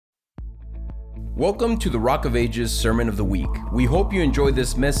Welcome to the Rock of Ages Sermon of the Week. We hope you enjoy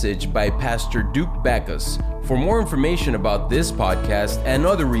this message by Pastor Duke Backus. For more information about this podcast and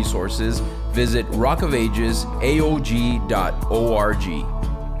other resources, visit rockofagesaog.org.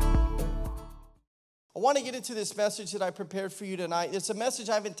 I want to get into this message that I prepared for you tonight. It's a message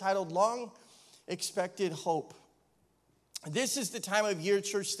I've entitled Long Expected Hope. This is the time of year,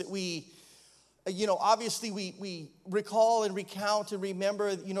 church, that we recall and recount and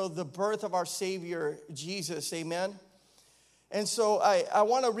remember, the birth of our Savior, Jesus, amen? And so I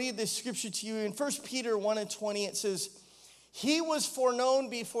want to read this scripture to you. In 1 Peter 1:20, it says, "He was foreknown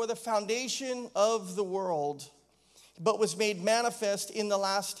before the foundation of the world, but was made manifest in the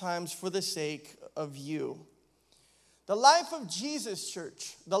last times for the sake of you." The life of Jesus,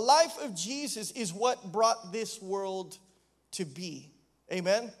 church, the life of Jesus is what brought this world to be,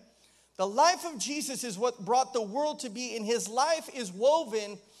 amen? The life of Jesus is what brought the world to be, and his life is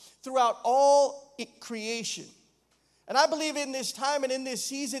woven throughout all creation. And I believe in this time and in this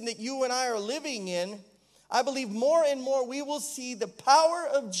season that you and I are living in, I believe more and more we will see the power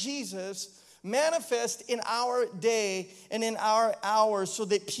of Jesus manifest in our day and in our hour so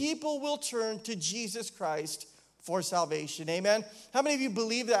that people will turn to Jesus Christ for salvation. Amen? How many of you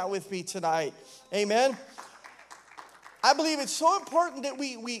believe that with me tonight? Amen? I believe it's so important that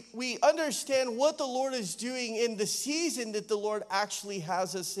we understand what the Lord is doing in the season that the Lord actually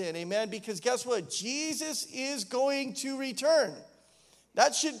has us in. Amen? Because guess what? Jesus is going to return.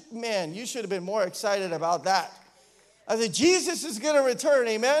 You should have been more excited about that. I said, Jesus is going to return.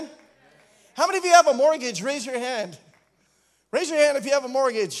 Amen? How many of you have a mortgage? Raise your hand. Raise your hand if you have a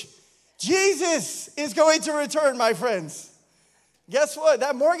mortgage. Jesus is going to return, my friends. Guess what?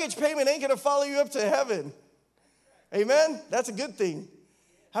 That mortgage payment ain't going to follow you up to heaven. Amen? That's a good thing.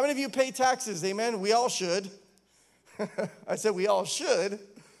 How many of you pay taxes? Amen? We all should. I said we all should.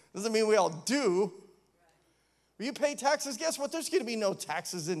 Doesn't mean we all do. When you pay taxes, guess what? There's going to be no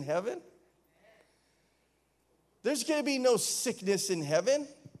taxes in heaven. There's going to be no sickness in heaven.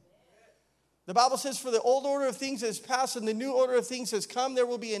 The Bible says, for the old order of things has passed and the new order of things has come. There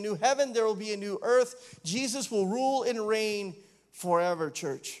will be a new heaven. There will be a new earth. Jesus will rule and reign forever,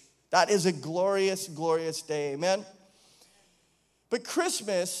 church. That is a glorious, glorious day. Amen? But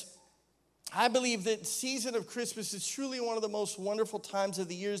Christmas, I believe that the season of Christmas is truly one of the most wonderful times of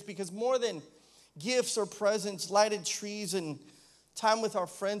the years because more than gifts or presents, lighted trees, and time with our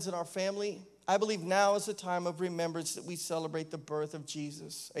friends and our family, I believe now is a time of remembrance that we celebrate the birth of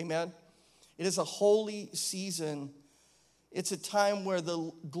Jesus. Amen? It is a holy season. It's a time where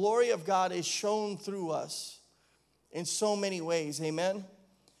the glory of God is shown through us in so many ways. Amen?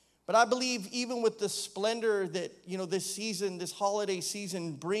 But I believe even with the splendor that, this season, this holiday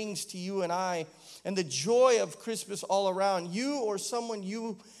season brings to you and I, and the joy of Christmas all around, you or someone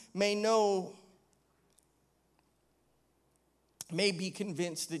you may know may be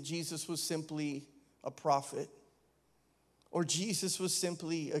convinced that Jesus was simply a prophet, or Jesus was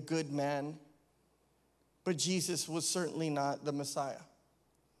simply a good man, but Jesus was certainly not the Messiah.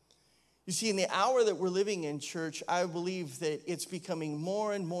 You see, in the hour that we're living in, church, I believe that it's becoming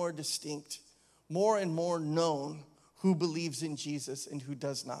more and more distinct, more and more known who believes in Jesus and who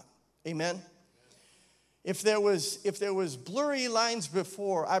does not. Amen? If there was blurry lines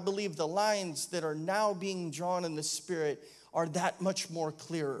before, I believe the lines that are now being drawn in the Spirit are that much more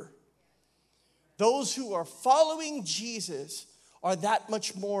clearer. Those who are following Jesus are that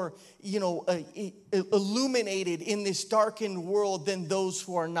much more, illuminated in this darkened world than those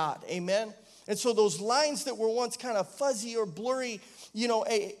who are not. Amen? And so those lines that were once kind of fuzzy or blurry,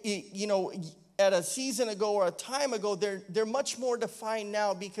 at a season ago or a time ago, they're much more defined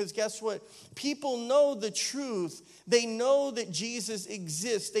now because guess what? People know the truth. They know that Jesus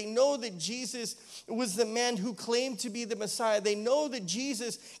exists. They know that Jesus was the man who claimed to be the Messiah. They know that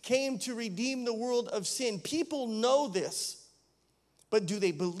Jesus came to redeem the world of sin. People know this. But do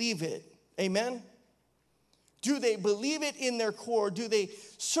they believe it? Amen? Do they believe it in their core? Do they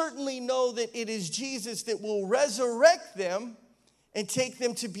certainly know that it is Jesus that will resurrect them and take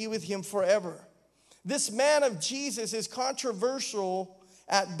them to be with him forever? This man of Jesus is controversial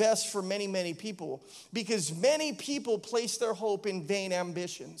at best for many, many people because many people place their hope in vain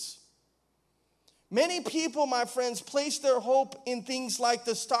ambitions. Many people, my friends, place their hope in things like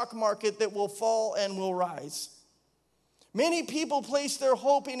the stock market that will fall and will rise. Many people place their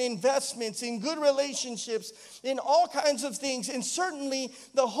hope in investments, in good relationships, in all kinds of things. And certainly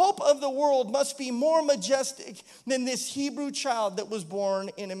the hope of the world must be more majestic than this Hebrew child that was born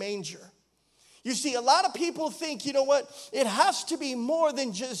in a manger. You see, a lot of people think, you know what, it has to be more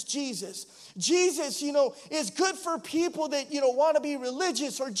than just Jesus. Jesus, is good for people that, want to be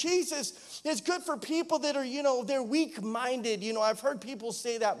religious, or Jesus is good for people that are, they're weak-minded. I've heard people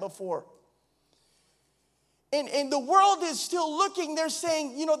say that before. And the world is still looking, they're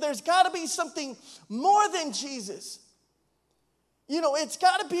saying, there's got to be something more than Jesus. It's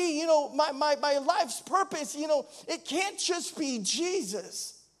got to be, my life's purpose, it can't just be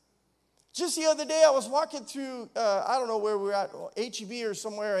Jesus. Just the other day, I was walking through, I don't know where we were at, H-E-B or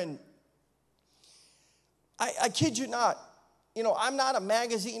somewhere, and I kid you not, I'm not a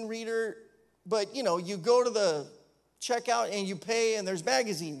magazine reader, but, you go to the checkout and you pay, and there's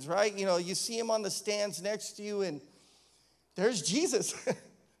magazines, right? You see them on the stands next to you, and there's Jesus.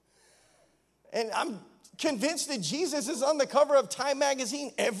 And I'm convinced that Jesus is on the cover of Time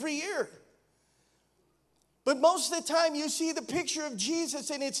magazine every year. But most of the time, you see the picture of Jesus,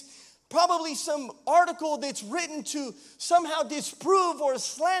 and it's probably some article that's written to somehow disprove or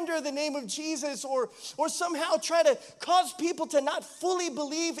slander the name of Jesus, or somehow try to cause people to not fully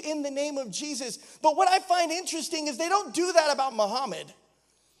believe in the name of Jesus. But what I find interesting is they don't do that about Muhammad.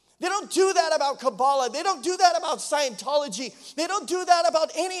 They don't do that about Kabbalah. They don't do that about Scientology. They don't do that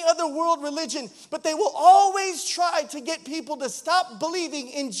about any other world religion. But they will always try to get people to stop believing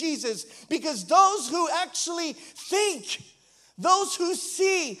in Jesus, because those who actually think, those who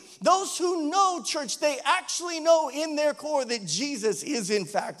see, those who know, church, they actually know in their core that Jesus is in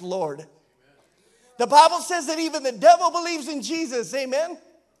fact Lord. Amen. The Bible says that even the devil believes in Jesus. Amen.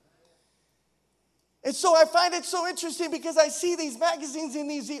 And so I find it so interesting, because I see these magazines and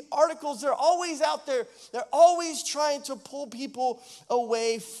these articles, they're always out there. They're always trying to pull people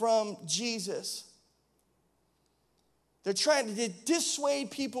away from Jesus. They're trying to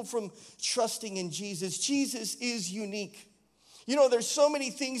dissuade people from trusting in Jesus. Jesus is unique. There's so many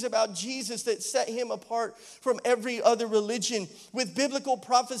things about Jesus that set him apart from every other religion, with biblical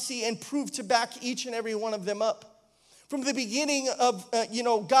prophecy and proof to back each and every one of them up. From the beginning of,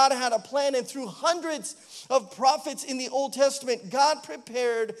 God had a plan, and through hundreds of prophets in the Old Testament, God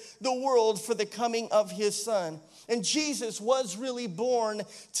prepared the world for the coming of his Son. And Jesus was really born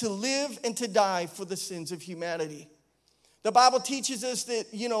to live and to die for the sins of humanity. The Bible teaches us that,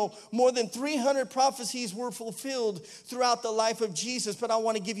 more than 300 prophecies were fulfilled throughout the life of Jesus. But I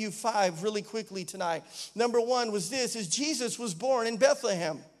want to give you 5 really quickly tonight. Number 1 was this, is Jesus was born in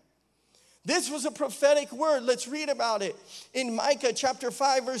Bethlehem. This was a prophetic word. Let's read about it. In Micah chapter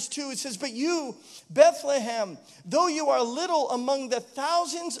 5, verse 2, it says, "But you, Bethlehem, though you are little among the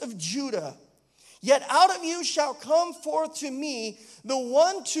thousands of Judah, yet out of you shall come forth to me the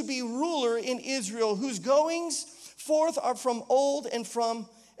one to be ruler in Israel, whose goings forth are from old and from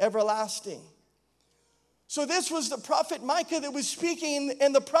everlasting." So this was the prophet Micah that was speaking,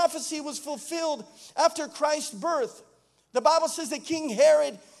 and the prophecy was fulfilled after Christ's birth. The Bible says that King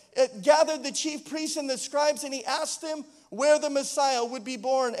Herod gathered the chief priests and the scribes, and he asked them where the Messiah would be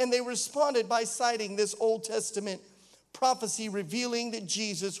born. And they responded by citing this Old Testament prophecy revealing that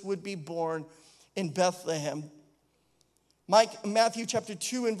Jesus would be born in Bethlehem. Matthew chapter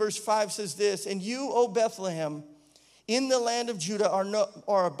 2 and verse 5 says this, "And you, O Bethlehem, in the land of Judah,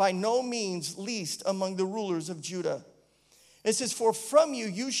 are by no means least among the rulers of Judah. It says, for from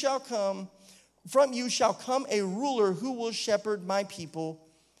you shall come a ruler who will shepherd my people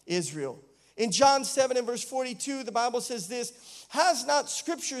Israel." In John 7 and verse 42, the Bible says this, "Has not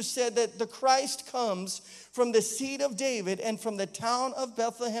Scripture said that the Christ comes from the seed of David and from the town of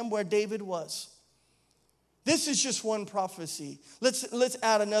Bethlehem where David was?" This is just one prophecy. Let's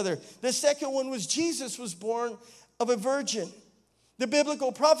add another. The second one was Jesus was born of a virgin. The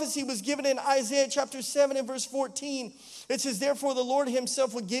biblical prophecy was given in Isaiah chapter 7 and verse 14. It says, "Therefore the Lord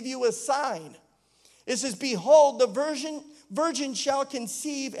himself will give you a sign." It says, "Behold, the virgin shall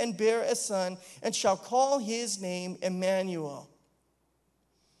conceive and bear a son, and shall call his name Emmanuel."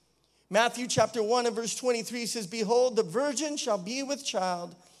 Matthew chapter 1 and verse 23 says, "Behold, the virgin shall be with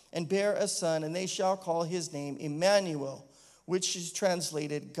child and bear a son, and they shall call his name Emmanuel," which is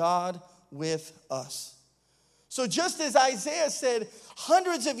translated God with us. So just as Isaiah said,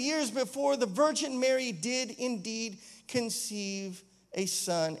 hundreds of years before, the Virgin Mary did indeed conceive a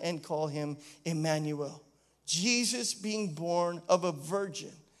son and call him Emmanuel. Jesus, being born of a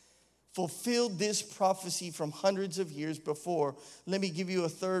virgin, fulfilled this prophecy from hundreds of years before. Let me give you a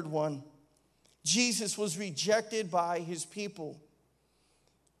third one. Jesus was rejected by his people.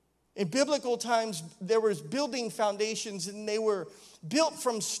 In biblical times, there was building foundations, and they were built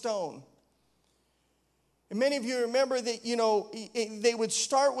from stone. And many of you remember that, they would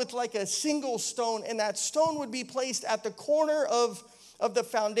start with like a single stone, and that stone would be placed at the corner of of the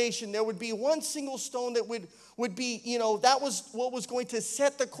foundation. There would be one single stone that would be, that was what was going to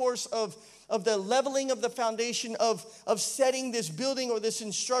set the course of the leveling of the foundation of setting this building or this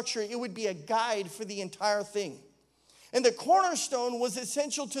structure. It would be a guide for the entire thing. And the cornerstone was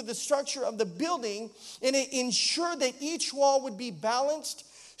essential to the structure of the building, and it ensured that each wall would be balanced,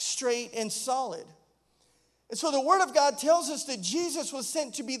 straight, and solid. And so the Word of God tells us that Jesus was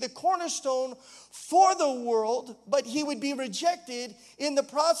sent to be the cornerstone for the world, but he would be rejected in the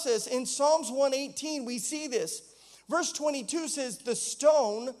process. In Psalms 118, we see this. Verse 22 says, "The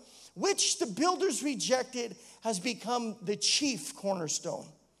stone which the builders rejected has become the chief cornerstone.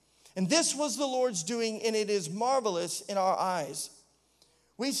 And this was the Lord's doing, and it is marvelous in our eyes."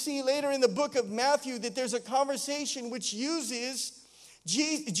 We see later in the book of Matthew that there's a conversation which Jesus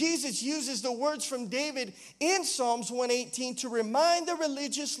uses the words from David in Psalms 118 to remind the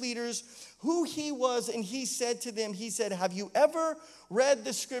religious leaders who he was. And he said to them, "Have you ever read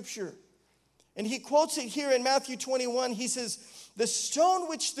the scripture?" And he quotes it here in Matthew 21. He says, "The stone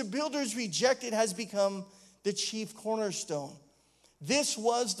which the builders rejected has become the chief cornerstone. This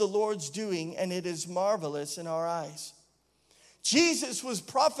was the Lord's doing, and it is marvelous in our eyes." Jesus was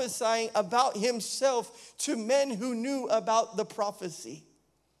prophesying about himself to men who knew about the prophecy.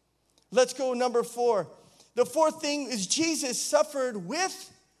 Let's go number 4. The fourth thing is Jesus suffered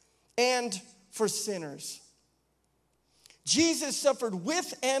with and for sinners. Jesus suffered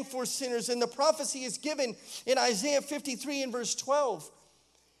with and for sinners, and the prophecy is given in Isaiah 53 and verse 12.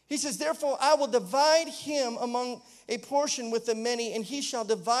 He says, "Therefore I will divide him among a portion with the many, and he shall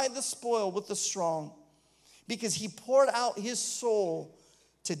divide the spoil with the strong, because he poured out his soul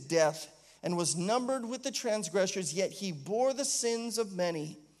to death and was numbered with the transgressors, yet he bore the sins of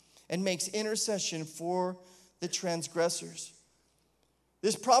many and makes intercession for the transgressors."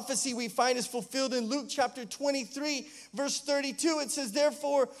 This prophecy we find is fulfilled in Luke chapter 23, verse 32. It says,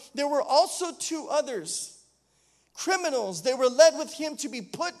 "Therefore there were also 2 others, criminals. They were led with him to be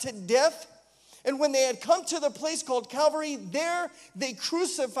put to death. And when they had come to the place called Calvary, there they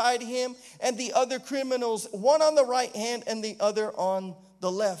crucified him and the other criminals, one on the right hand and the other on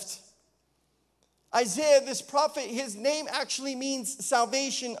the left." Isaiah, this prophet, his name actually means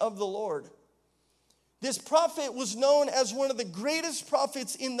salvation of the Lord. This prophet was known as one of the greatest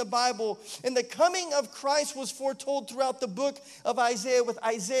prophets in the Bible. And the coming of Christ was foretold throughout the book of Isaiah, with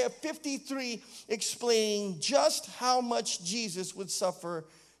Isaiah 53 explaining just how much Jesus would suffer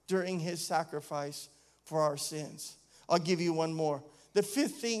during his sacrifice for our sins. I'll give you one more. The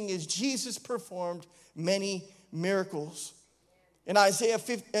fifth thing is Jesus performed many miracles. In Isaiah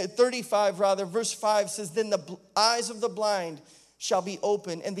 35, verse 5 says, "Then the eyes of the blind shall be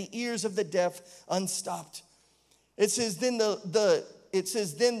open, and the ears of the deaf unstopped." It says,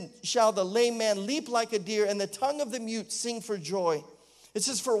 then shall the lame man leap like a deer, and the tongue of the mute sing for joy. It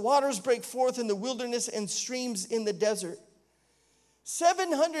says, "For waters break forth in the wilderness and streams in the desert."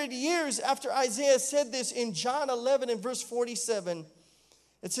 700 years after Isaiah said this, in John 11 and verse 47,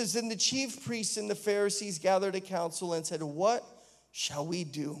 it says, "Then the chief priests and the Pharisees gathered a council and said, 'What shall we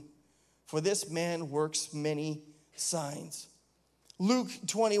do? For this man works many signs.'" Luke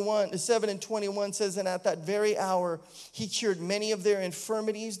 7 and 21 says, "And at that very hour he cured many of their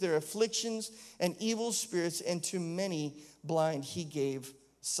infirmities, their afflictions, and evil spirits, and to many blind he gave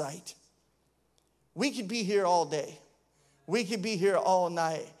sight." We could be here all day. We could be here all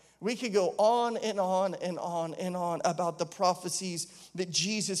night. We could go on and on and on and on about the prophecies that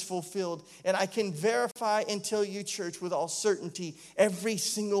Jesus fulfilled. And I can verify and tell you, church, with all certainty, every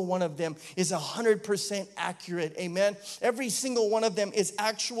single one of them is 100% accurate. Amen? Every single one of them is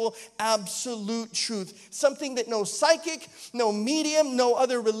actual, absolute truth. Something that no psychic, no medium, no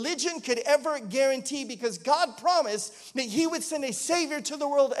other religion could ever guarantee, because God promised that he would send a Savior to the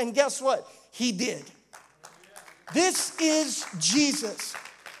world. And guess what? He did. This is Jesus.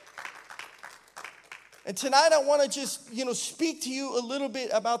 And tonight I want to just, speak to you a little bit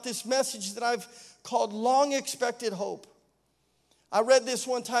about this message that I've called Long Expected Hope. I read this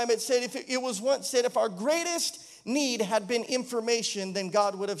one time. It said, it was once said, if our greatest need had been information, then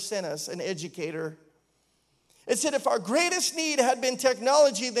God would have sent us an educator. It said, if our greatest need had been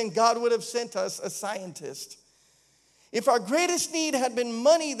technology, then God would have sent us a scientist. If our greatest need had been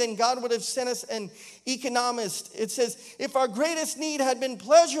money, then God would have sent us an economist. It says, if our greatest need had been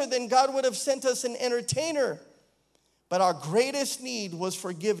pleasure, then God would have sent us an entertainer. But our greatest need was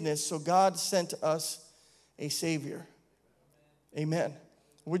forgiveness, so God sent us a Savior. Amen.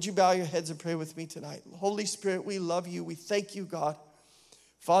 Would you bow your heads and pray with me tonight? Holy Spirit, we love you. We thank you, God.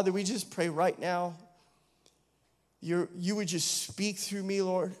 Father, we just pray right now, you would just speak through me,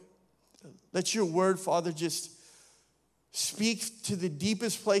 Lord. Let your word, Father, just Speak to the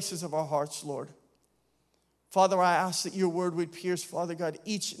deepest places of our hearts, Lord. Father, I ask that your word would pierce, Father God,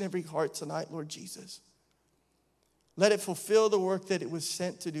 each and every heart tonight, Lord Jesus. Let it fulfill the work that it was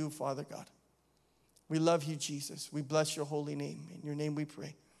sent to do, Father God. We love you, Jesus. We bless your holy name. In your name we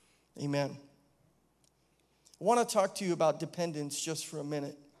pray. Amen. I want to talk to you about dependence just for a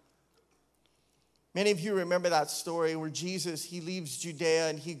minute. Many of you remember that story where Jesus, he leaves Judea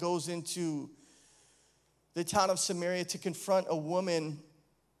and he goes into the town of Samaria to confront a woman.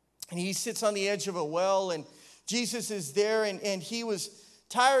 And he sits on the edge of a well, and Jesus is there, and he was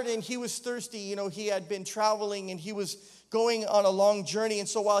tired and he was thirsty. You know, he had been traveling and he was going on a long journey. And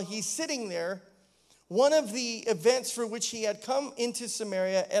so while he's sitting there, one of the events for which he had come into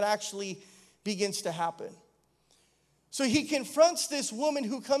Samaria, it actually begins to happen. So he confronts this woman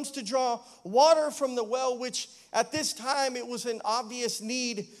who comes to draw water from the well, which at this time it was an obvious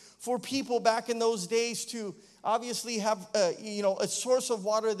need for people back in those days to obviously have a source of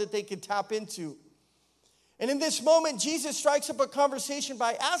water that they could tap into. And in this moment, Jesus strikes up a conversation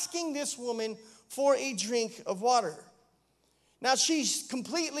by asking this woman for a drink of water. Now she's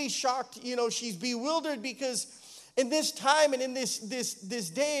completely shocked, she's bewildered because in this time and in this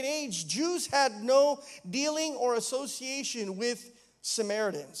day and age, Jews had no dealing or association with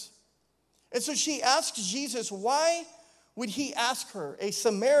Samaritans. And so she asks Jesus, why would he ask her, a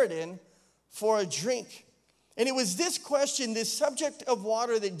Samaritan, for a drink? And it was this question, this subject of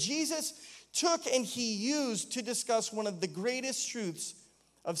water, that Jesus took and he used to discuss one of the greatest truths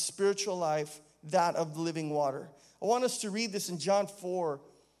of spiritual life, that of living water. I want us to read this in John 4,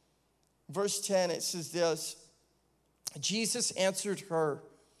 verse 10. It says this: Jesus answered her,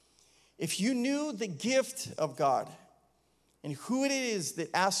 "If you knew the gift of God and who it is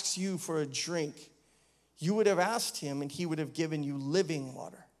that asks you for a drink, you would have asked him and he would have given you living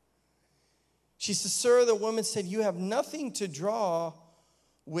water." She says, "Sir," the woman said, "you have nothing to draw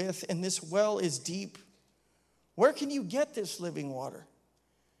with, and this well is deep. Where can you get this living water?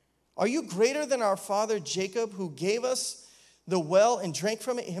 Are you greater than our father Jacob, who gave us the well and drank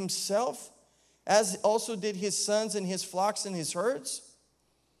from it himself, as also did his sons and his flocks and his herds?"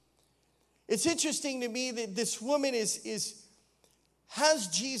 It's interesting to me that this woman has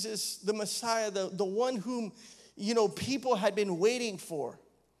Jesus, the Messiah, the one whom, people had been waiting for.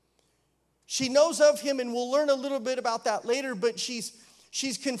 She knows of him, and we'll learn a little bit about that later, but she's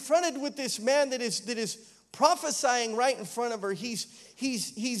confronted with this man that is prophesying right in front of her. He's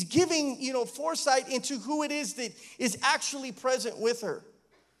giving, foresight into who it is that is actually present with her.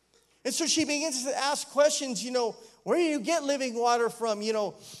 And so she begins to ask questions, where do you get living water from?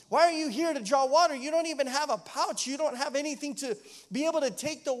 Why are you here to draw water? You don't even have a pouch. You don't have anything to be able to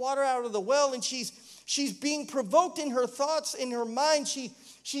take the water out of the well. And she's being provoked in her thoughts, in her mind.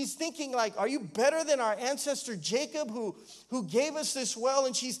 She's thinking like, are you better than our ancestor Jacob who gave us this well?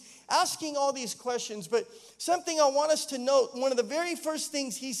 And she's asking all these questions. But something I want us to note, one of the very first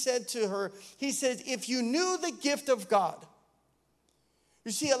things he said to her, he said, "If you knew the gift of God."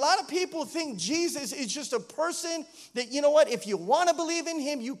 You see, a lot of people think Jesus is just a person that, if you want to believe in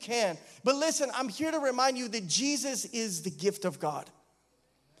him, you can. But listen, I'm here to remind you that Jesus is the gift of God.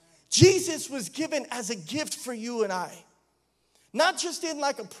 Jesus was given as a gift for you and I. Not just in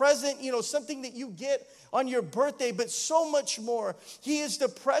like a present, something that you get on your birthday, but so much more. He is the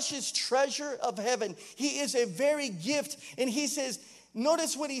precious treasure of heaven. He is a very gift. And he says,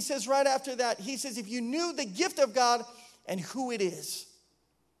 notice what he says right after that. He says, if you knew the gift of God and who it is.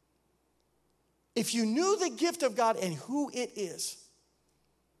 If you knew the gift of God and who it is.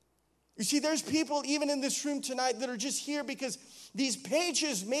 You see, there's people even in this room tonight that are just here because these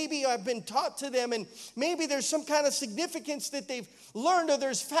pages maybe have been taught to them, and maybe there's some kind of significance that they've learned, or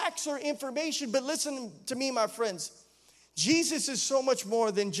there's facts or information. But listen to me, my friends. Jesus is so much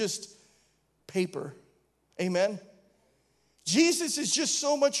more than just paper. Amen? Jesus is just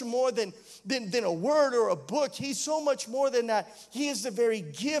so much more than a word or a book. He's so much more than that. He is the very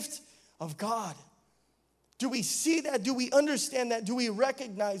gift of God. Do we see that? Do we understand that? Do we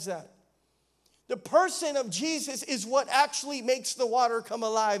recognize that? The person of Jesus is what actually makes the water come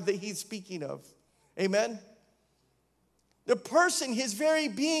alive that he's speaking of. Amen? The person, his very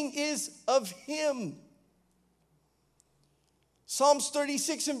being, is of him. Psalms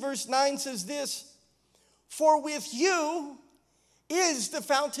 36 and verse 9 says this: "For with you is the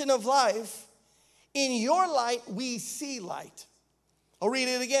fountain of life. In your light we see light." I'll read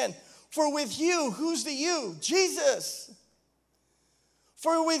it again. For with you, who's the you? Jesus.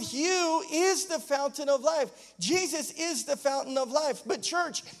 For with you is the fountain of life. Jesus is the fountain of life. But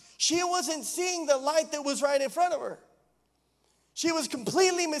church, she wasn't seeing the light that was right in front of her. She was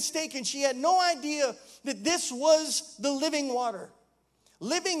completely mistaken. She had no idea that this was the living water.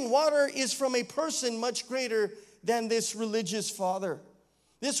 Living water is from a person much greater than this religious father.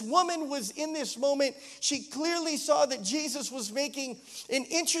 This woman was in this moment, she clearly saw that Jesus was making an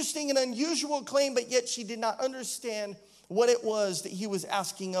interesting and unusual claim, but yet she did not understand what it was that he was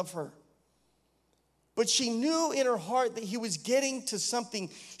asking of her. But she knew in her heart that he was getting to something.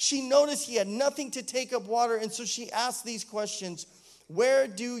 She noticed he had nothing to take up water, and so she asked these questions. Where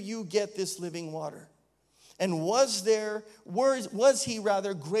do you get this living water? And was he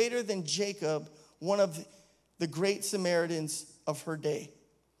greater than Jacob, one of the great Samaritans of her day?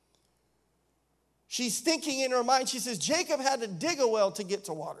 She's thinking in her mind, she says, Jacob had to dig a well to get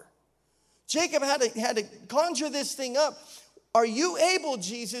to water. Jacob had to conjure this thing up. Are you able,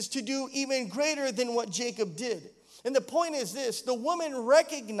 Jesus, to do even greater than what Jacob did? And the point is this, the woman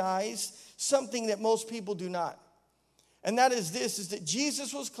recognized something that most people do not. And that is this, is that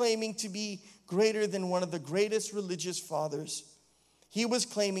Jesus was claiming to be greater than one of the greatest religious fathers. He was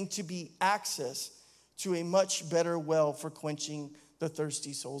claiming to be access to a much better well for quenching the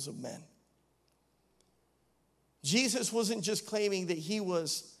thirsty souls of men. Jesus wasn't just claiming that he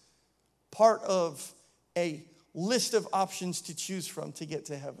was part of a list of options to choose from to get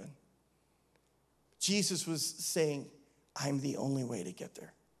to heaven. Jesus was saying, I'm the only way to get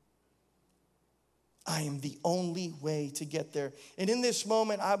there. I am the only way to get there. And in this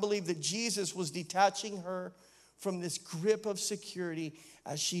moment, I believe that Jesus was detaching her from this grip of security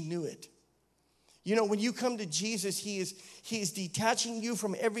as she knew it. You know, when you come to Jesus, he is detaching you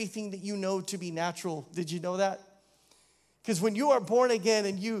from everything that you know to be natural. Did you know that? Because when you are born again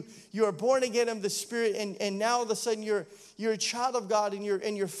and you are born again of the Spirit, and now all of a sudden you're a child of God and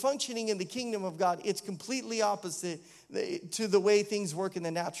you're functioning in the kingdom of God, it's completely opposite to the way things work in the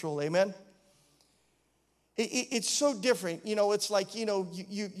natural. Amen? It's so different. You know, it's like, you know,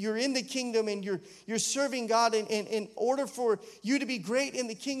 you're in the kingdom and you're serving God. And in order for you to be great in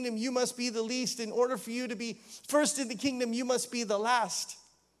the kingdom, you must be the least. In order for you to be first in the kingdom, you must be the last.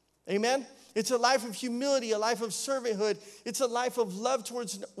 Amen? It's a life of humility, a life of servanthood. It's a life of love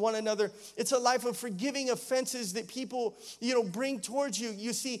towards one another. It's a life of forgiving offenses that people, you know, bring towards you.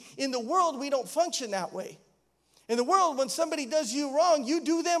 You see, in the world, we don't function that way. In the world, when somebody does you wrong, you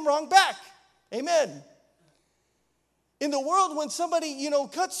do them wrong back. Amen. In the world, when somebody, you know,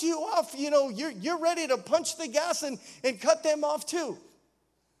 cuts you off, you know, you're ready to punch the gas and cut them off too.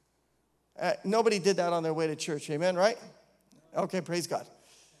 Nobody did that on their way to church. Amen, right? Okay, praise God.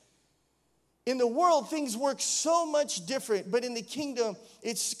 In the world, things work so much different, but in the kingdom,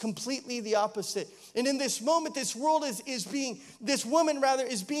 it's completely the opposite. And in this moment, this woman is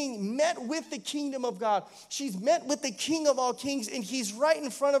being met with the kingdom of God. She's met with the King of all kings, and he's right in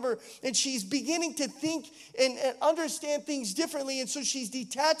front of her, and she's beginning to think and understand things differently. And so she's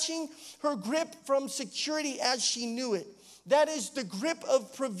detaching her grip from security as she knew it. That is the grip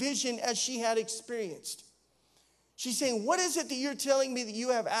of provision as she had experienced. She's saying, what is it that you're telling me that you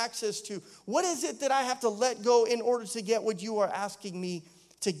have access to? What is it that I have to let go in order to get what you are asking me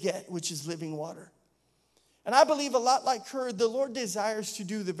to get, which is living water? And I believe a lot like her, the Lord desires to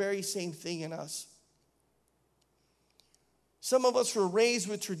do the very same thing in us. Some of us were raised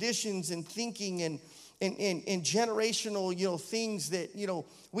with traditions and thinking and generational, you know, things that, you know,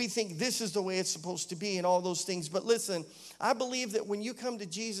 we think this is the way it's supposed to be and all those things. But listen, I believe that when you come to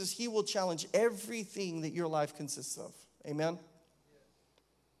Jesus, he will challenge everything that your life consists of. Amen?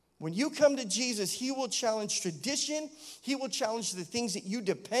 When you come to Jesus, he will challenge tradition. He will challenge the things that you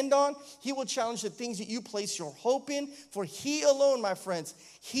depend on. He will challenge the things that you place your hope in. For he alone, my friends,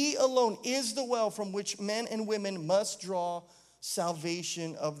 he alone is the well from which men and women must draw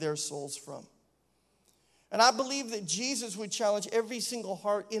salvation of their souls from. And I believe that Jesus would challenge every single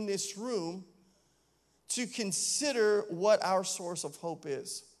heart in this room to consider what our source of hope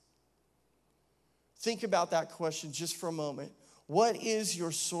is. Think about that question just for a moment. What is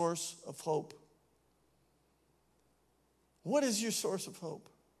your source of hope? What is your source of hope?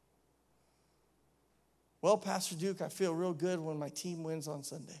 Well, Pastor Duke, I feel real good when my team wins on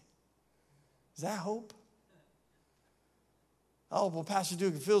Sunday. Is that hope? Oh, well, Pastor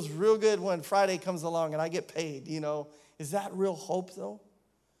Duke, it feels real good when Friday comes along and I get paid, you know. Is that real hope, though?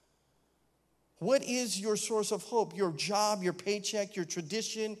 What is your source of hope? Your job, your paycheck, your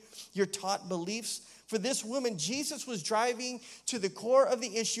tradition, your taught beliefs? For this woman, Jesus was driving to the core of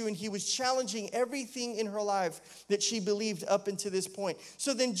the issue, and he was challenging everything in her life that she believed up until this point.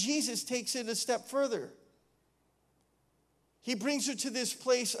 So then Jesus takes it a step further. He brings her to this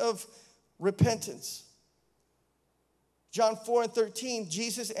place of repentance. John 4:13,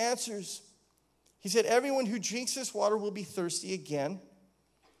 Jesus answers, He said, everyone who drinks this water will be thirsty again,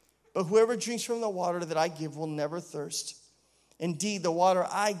 but whoever drinks from the water that I give will never thirst. Indeed, the water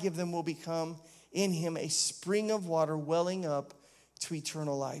I give them will become in him a spring of water welling up to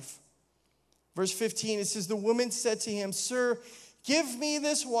eternal life. Verse 15, it says, the woman said to him, Sir, give me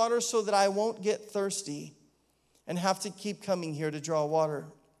this water so that I won't get thirsty and have to keep coming here to draw water.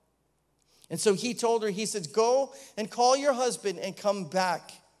 And so he told her, he says, go and call your husband and come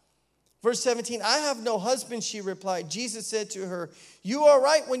back. Verse 17, I have no husband, she replied. Jesus said to her, you are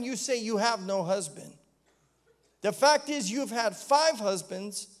right when you say you have no husband. The fact is you have had 5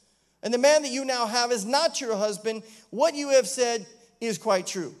 husbands, and the man that you now have is not your husband. What you have said is quite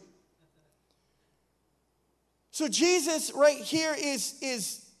true. So Jesus right here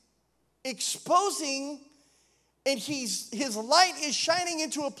is exposing, and his light is shining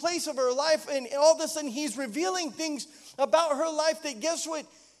into a place of her life, and all of a sudden he's revealing things about her life that, guess what?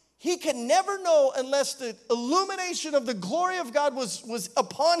 He can never know unless the illumination of the glory of God was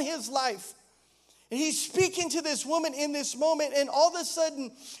upon his life. And he's speaking to this woman in this moment, and all of a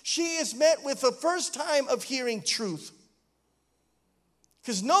sudden she is met with the first time of hearing truth.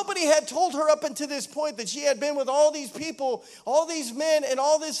 Because nobody had told her up until this point that she had been with all these people, all these men and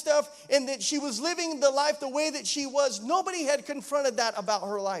all this stuff, and that she was living the life the way that she was. Nobody had confronted that about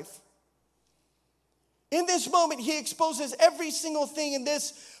her life. In this moment, he exposes every single thing. And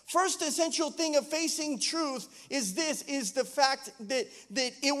this first essential thing of facing truth is the fact that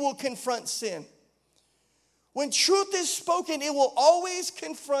it will confront sin. When truth is spoken, it will always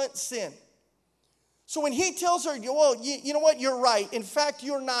confront sin. So when he tells her, well, you know what, you're right. In fact,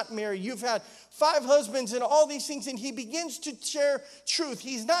 you're not married. You've had 5 husbands and all these things. And he begins to share truth.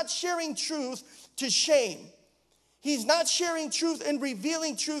 He's not sharing truth to shame. He's not sharing truth and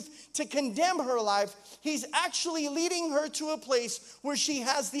revealing truth to condemn her life. He's actually leading her to a place where she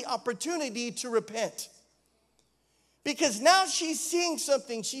has the opportunity to repent. Because now she's seeing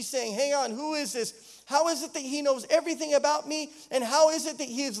something. She's saying, hang on, who is this? How is it that he knows everything about me? And how is it that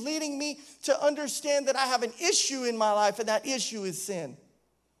he is leading me to understand that I have an issue in my life, and that issue is sin?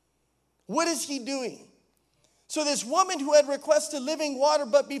 What is he doing? So this woman who had requested living water,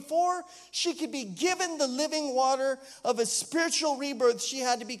 but before she could be given the living water of a spiritual rebirth, she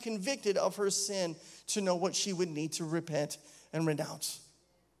had to be convicted of her sin to know what she would need to repent and renounce.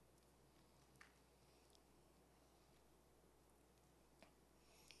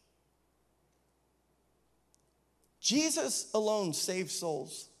 Jesus alone saves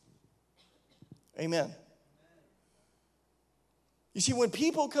souls. Amen. You see, when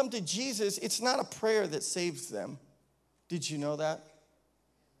people come to Jesus, it's not a prayer that saves them. Did you know that?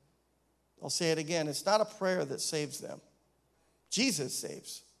 I'll say it again. It's not a prayer that saves them. Jesus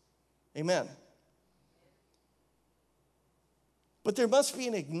saves. Amen. But there must be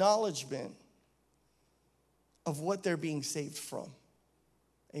an acknowledgement of what they're being saved from.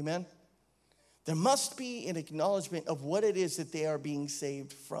 Amen. There must be an acknowledgement of what it is that they are being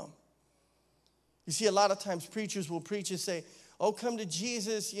saved from. You see, a lot of times preachers will preach and say, oh, come to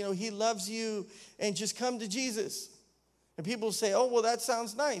Jesus, he loves you, and just come to Jesus. And people say, oh, well, that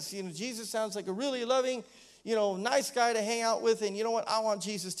sounds nice. Jesus sounds like a really loving, nice guy to hang out with, and you know what? I want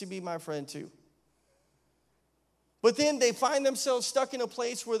Jesus to be my friend too. But then they find themselves stuck in a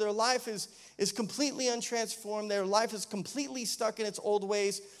place where their life is completely untransformed. Their life is completely stuck in its old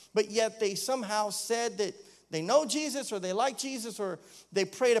ways, but yet they somehow said that they know Jesus, or they like Jesus, or they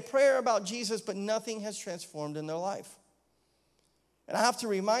prayed a prayer about Jesus, but nothing has transformed in their life. And I have to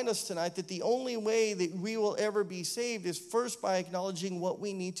remind us tonight that the only way that we will ever be saved is first by acknowledging what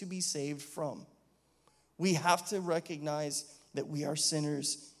we need to be saved from. We have to recognize that we are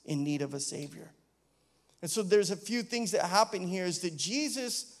sinners in need of a Savior. And so there's a few things that happen here is that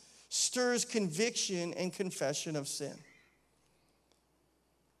Jesus stirs conviction and confession of sin.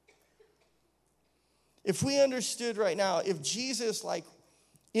 If we understood right now, if Jesus, like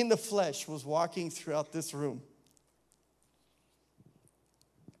in the flesh, was walking throughout this room,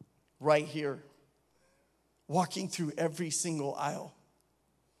 right here, walking through every single aisle,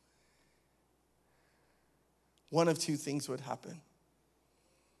 one of two things would happen.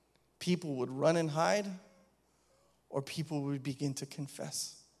 People would run and hide, or people would begin to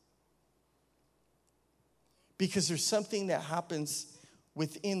confess. Because there's something that happens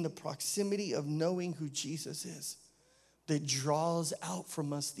within the proximity of knowing who Jesus is that draws out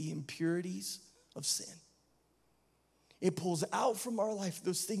from us the impurities of sin. It pulls out from our life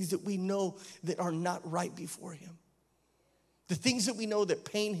those things that we know that are not right before him. The things that we know that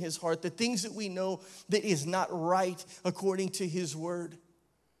pain his heart. The things that we know that is not right according to his word.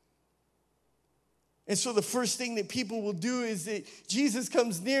 And so the first thing that people will do is that Jesus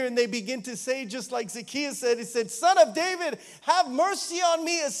comes near and they begin to say, just like Zacchaeus said, he said, "Son of David, have mercy on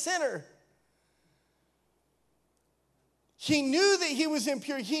me, a sinner." He knew that he was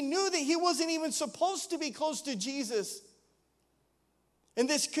impure. He knew that he wasn't even supposed to be close to Jesus. And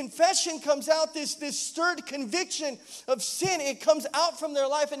this confession comes out, this stirred conviction of sin, it comes out from their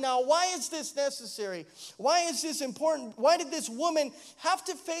life. And now, why is this necessary? Why is this important? Why did this woman have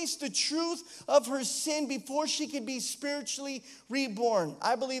to face the truth of her sin before she could be spiritually reborn?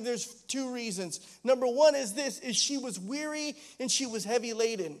 I believe there's two reasons. Number one is she was weary and she was heavy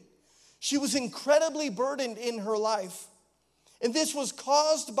laden. She was incredibly burdened in her life. And this was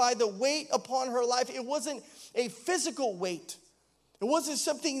caused by the weight upon her life. It wasn't a physical weight. It wasn't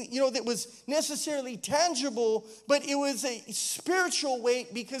something, that was necessarily tangible, but it was a spiritual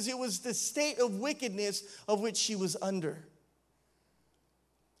weight because it was the state of wickedness of which she was under.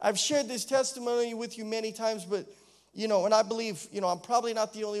 I've shared this testimony with you many times, but, and I believe, I'm probably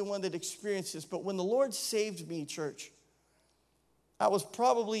not the only one that experienced this, but when the Lord saved me, church, I was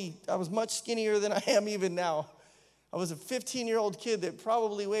much skinnier than I am even now. I was a 15-year-old kid that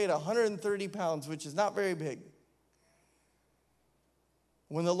probably weighed 130 pounds, which is not very big.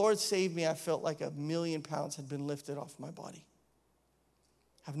 When the Lord saved me, I felt like 1,000,000 pounds had been lifted off my body.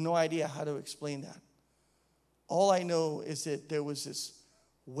 I have no idea how to explain that. All I know is that there was this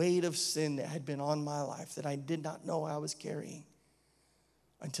weight of sin that had been on my life that I did not know I was carrying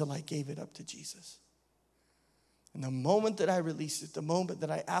until I gave it up to Jesus. And the moment that I released it, the moment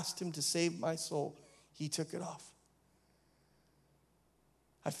that I asked him to save my soul, he took it off.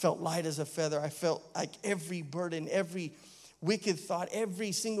 I felt light as a feather. I felt like every burden, every wicked thought,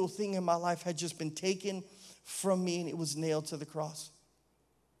 every single thing in my life had just been taken from me and it was nailed to the cross.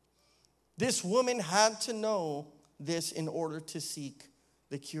 This woman had to know this in order to seek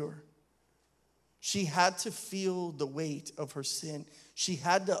the cure. She had to feel the weight of her sin. She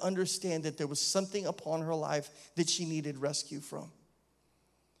had to understand that there was something upon her life that she needed rescue from.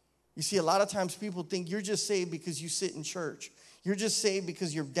 You see, a lot of times people think you're just saved because you sit in church. You're just saved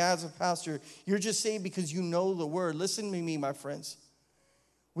because your dad's a pastor. You're just saved because you know the word. Listen to me, my friends.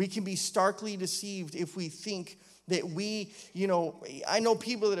 We can be starkly deceived if we think that I know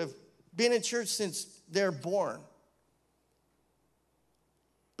people that have been in church since they're born.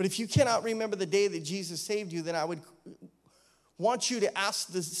 But if you cannot remember the day that Jesus saved you, then I would want you to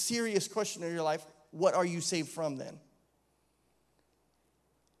ask the serious question in your life, what are you saved from then?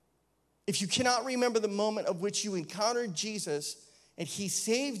 If you cannot remember the moment of which you encountered Jesus and he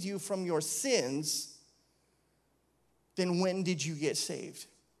saved you from your sins, then when did you get saved?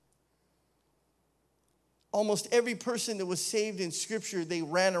 Almost every person that was saved in Scripture, they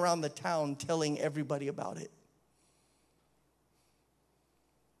ran around the town telling everybody about it.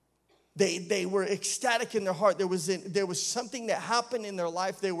 They were ecstatic in their heart. There was something that happened in their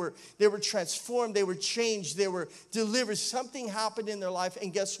life. They were transformed. They were changed. They were delivered. Something happened in their life.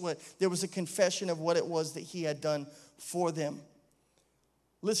 And guess what? There was a confession of what it was that he had done for them.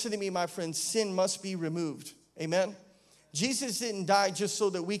 Listen to me, my friends. Sin must be removed. Amen? Jesus didn't die just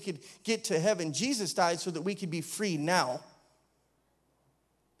so that we could get to heaven. Jesus died so that we could be free now.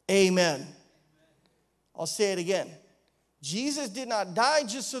 Amen. I'll say it again. Jesus did not die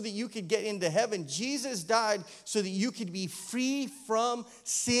just so that you could get into heaven. Jesus died so that you could be free from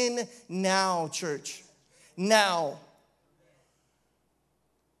sin now, church. Now.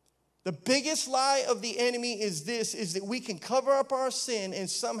 The biggest lie of the enemy is that we can cover up our sin and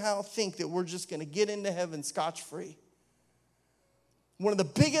somehow think that we're just going to get into heaven scotch-free. One of the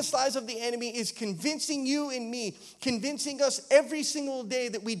biggest lies of the enemy is convincing you and me, convincing us every single day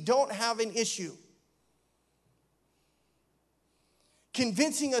that we don't have an issue.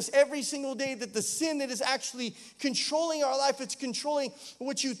 Convincing us every single day that the sin that is actually controlling our life, it's controlling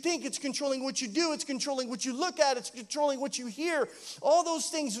what you think, it's controlling what you do, it's controlling what you look at, it's controlling what you hear. All those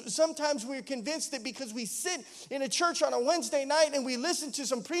things, sometimes we're convinced that because we sit in a church on a Wednesday night and we listen to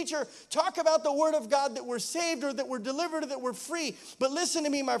some preacher talk about the word of God that we're saved or that we're delivered or that we're free. But listen to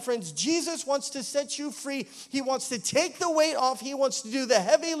me, my friends. Jesus wants to set you free. He wants to take the weight off. He wants to do the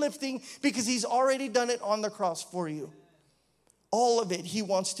heavy lifting because he's already done it on the cross for you. All of it, he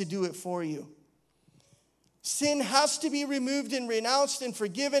wants to do it for you. Sin has to be removed and renounced and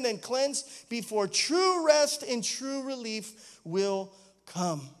forgiven and cleansed before true rest and true relief will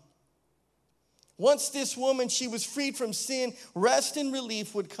come. Once this woman, she was freed from sin, rest and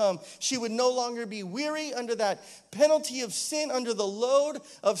relief would come. She would no longer be weary under that penalty of sin, under the load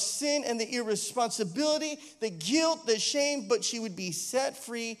of sin and the irresponsibility, the guilt, the shame, but she would be set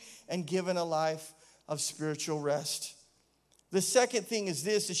free and given a life of spiritual rest. The second thing is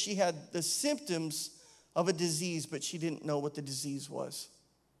this, is she had the symptoms of a disease, but she didn't know what the disease was.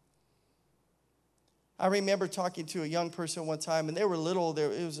 I remember talking to a young person one time, and they were little.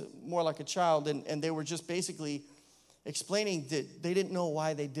 It was more like a child, and they were just basically explaining that they didn't know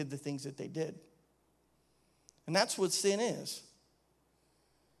why they did the things that they did. And that's what sin is.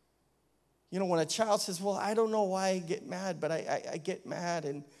 You know, when a child says, well, I don't know why I get mad, but I get mad,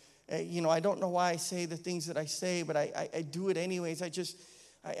 and, I don't know why I say the things that I say, but I do it anyways.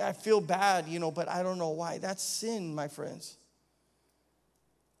 I feel bad, but I don't know why. That's sin, my friends.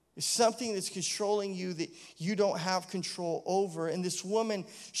 It's something that's controlling you that you don't have control over. And this woman,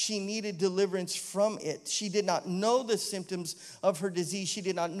 she needed deliverance from it. She did not know the symptoms of her disease. She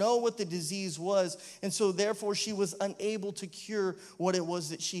did not know what the disease was. And so therefore, she was unable to cure what it was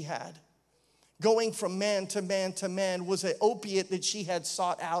that she had. Going from man to man to man was an opiate that she had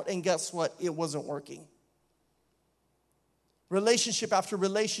sought out. And guess what? It wasn't working. Relationship after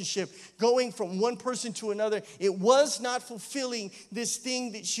relationship, going from one person to another, it was not fulfilling this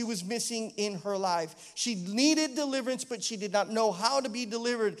thing that she was missing in her life. She needed deliverance, but she did not know how to be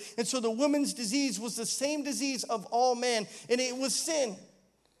delivered. And so the woman's disease was the same disease of all men, and it was sin.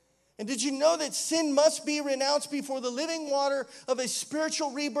 And did you know that sin must be renounced before the living water of a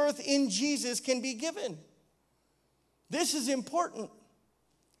spiritual rebirth in Jesus can be given? This is important.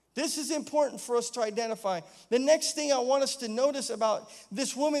 This is important for us to identify. The next thing I want us to notice about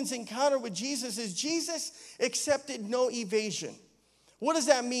this woman's encounter with Jesus is Jesus accepted no evasion. What does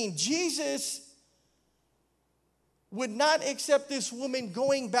that mean? Jesus would not accept this woman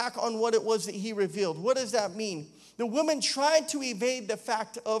going back on what it was that he revealed. What does that mean? The woman tried to evade the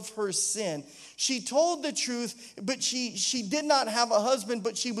fact of her sin. She told the truth, but she did not have a husband,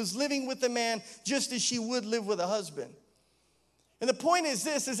 but she was living with a man just as she would live with a husband. And the point is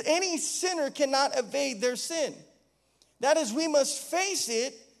this, is any sinner cannot evade their sin. That is, we must face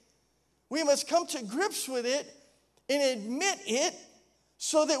it, we must come to grips with it and admit it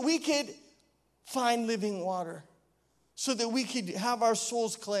so that we could find living water, so that we could have our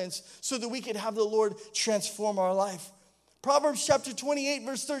souls cleansed, so that we could have the Lord transform our life. Proverbs chapter 28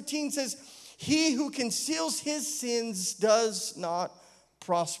 verse 13 says, he who conceals his sins does not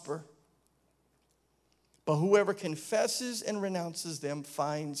prosper. But whoever confesses and renounces them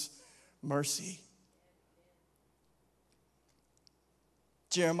finds mercy.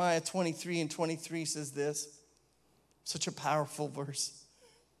 Jeremiah 23:23 says this, such a powerful verse.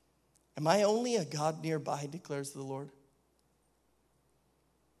 Am I only a God nearby, declares the Lord,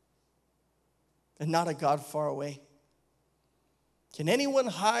 and not a God far away? Can anyone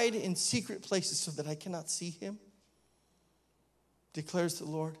hide in secret places so that I cannot see him? Declares the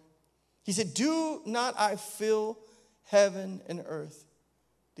Lord. He said, do not I fill heaven and earth,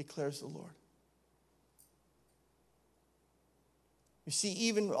 declares the Lord. You see,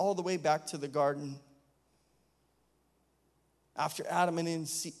 even all the way back to the garden, after Adam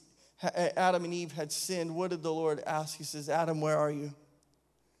and Eve had sinned, what did the Lord ask? He says, Adam, where are you?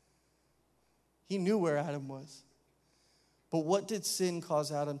 He knew where Adam was. But what did sin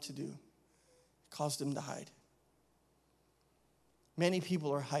cause Adam to do? It caused him to hide. Many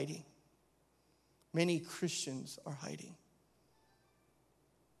people are hiding. Many Christians are hiding.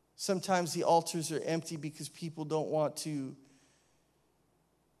 Sometimes the altars are empty because people don't want to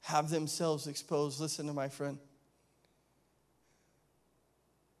have themselves exposed. Listen to my friend.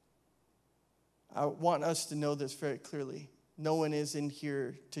 I want us to know this very clearly. No one is in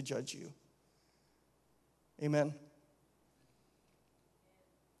here to judge you. Amen.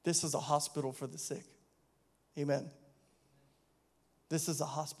 This is a hospital for the sick. Amen. This is a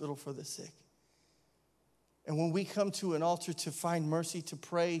hospital for the sick. And when we come to an altar to find mercy, to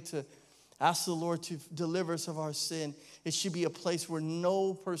pray, to ask the Lord to deliver us of our sin, it should be a place where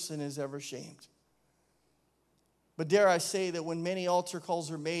no person is ever shamed. But dare I say that when many altar calls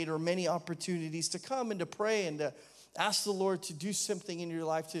are made, or many opportunities to come and to pray and to ask the Lord to do something in your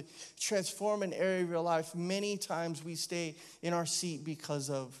life, to transform an area of your life, many times we stay in our seat because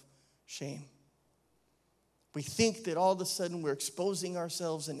of shame. We think that all of a sudden we're exposing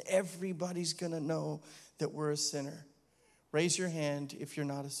ourselves and everybody's going to know that we're a sinner. Raise your hand if you're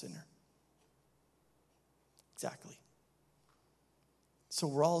not a sinner. Exactly. So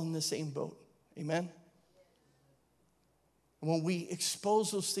we're all in the same boat. Amen? And when we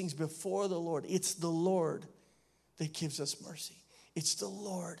expose those things before the Lord, it's the Lord that gives us mercy. It's the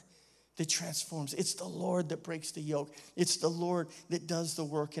Lord that transforms. It's the Lord that breaks the yoke. It's the Lord that does the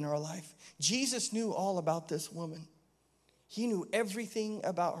work in our life. Jesus knew all about this woman. He knew everything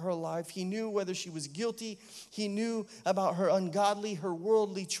about her life. He knew whether she was guilty. He knew about her ungodly, her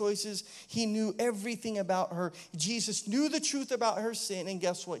worldly choices. He knew everything about her. Jesus knew the truth about her sin, and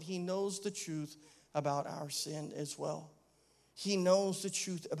guess what? He knows the truth about our sin as well. He knows the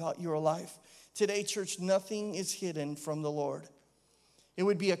truth about your life. Today, church, nothing is hidden from the Lord. It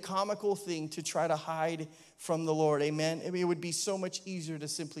would be a comical thing to try to hide from the Lord, amen? It would be so much easier to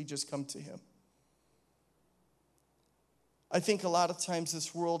simply just come to him. I think a lot of times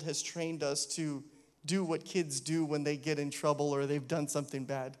this world has trained us to do what kids do when they get in trouble or they've done something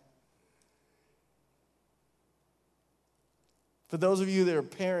bad. For those of you that are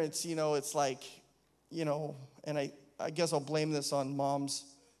parents, it's like, and I guess I'll blame this on moms.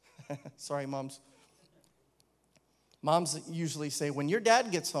 Sorry, moms. Moms usually say, when your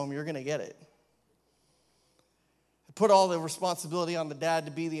dad gets home, you're going to get it. Put all the responsibility on the dad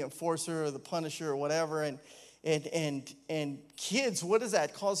to be the enforcer or the punisher or whatever, and kids, what does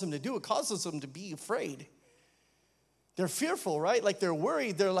that cause them to do? It causes them to be afraid. They're fearful, right? Like they're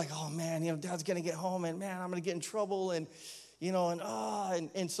worried. They're like, oh man, dad's gonna get home, and man, I'm gonna get in trouble, and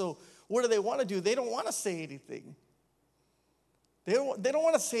so what do they want to do? They don't want to say anything. They don't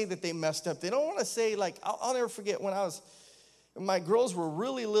want to say that they messed up. They don't want to say, like, I'll never forget when my girls were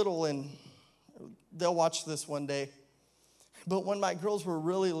really little, and they'll watch this one day. But when my girls were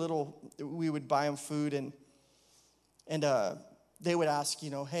really little, we would buy them food, and they would ask,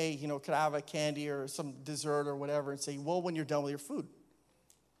 hey, could I have a candy or some dessert or whatever, and say, well, when you're done with your food.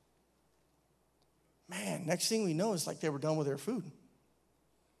 Man, next thing we know, it's like they were done with their food.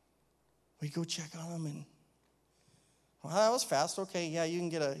 We go check on them, and well, that was fast. Okay, yeah, you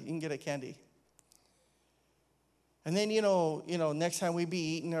can get a candy. And then next time we'd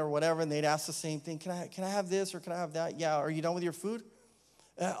be eating or whatever, and they'd ask the same thing. Can I have this or can I have that? Yeah. Are you done with your food?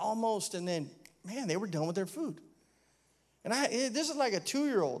 Almost. And then, man, they were done with their food. And this is like a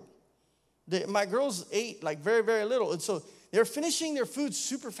 2-year-old. My girls ate like very, very little. And so they're finishing their food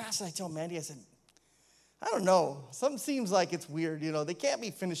super fast. And I tell Mandy, I said, I don't know. Something seems like it's weird. They can't be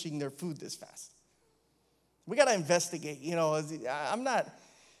finishing their food this fast. We got to investigate. I'm not,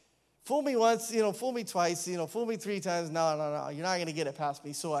 fool me once, fool me twice, fool me 3 times. No. You're not going to get it past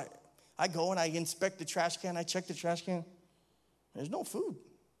me. So I go and I inspect the trash can. I check the trash can. There's no food.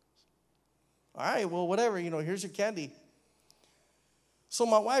 All right, well, whatever. Here's your candy. So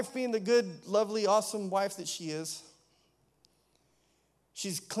my wife, being the good, lovely, awesome wife that she is,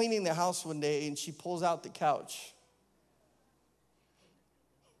 she's cleaning the house one day, and she pulls out the couch.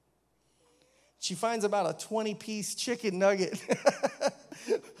 She finds about a 20-piece chicken nugget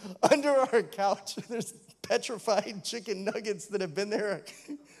under our couch. There's petrified chicken nuggets that have been there.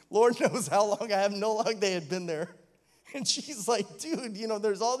 Lord knows how long. I have no long they had been there. And she's like, dude,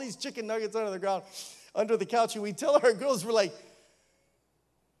 there's all these chicken nuggets under the ground, under the couch. And we tell our girls, we're like,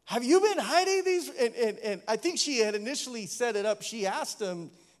 have you been hiding these? And I think she had initially set it up. She asked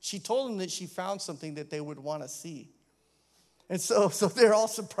them, she told them that she found something that they would want to see. And so they're all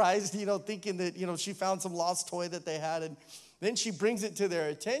surprised, thinking that, she found some lost toy that they had. And then she brings it to their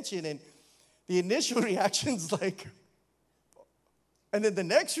attention. And the initial reaction's like, and then the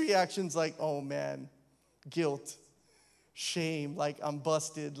next reaction's like, oh man, guilt, shame, like I'm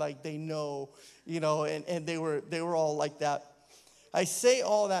busted, like they know, and they were all like that. I say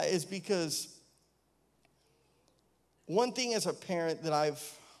all that is because one thing as a parent that I've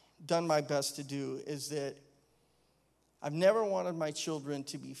done my best to do is that I've never wanted my children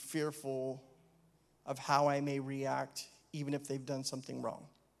to be fearful of how I may react, even if they've done something wrong.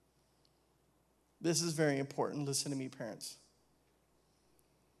 This is very important. Listen to me, parents.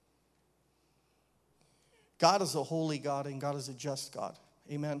 God is a holy God, and God is a just God.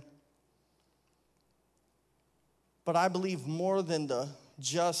 Amen. But I believe more than the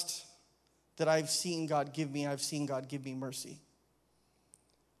just that I've seen God give me, I've seen God give me mercy.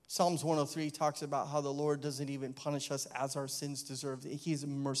 Psalms 103 talks about how the Lord doesn't even punish us as our sins deserve. He is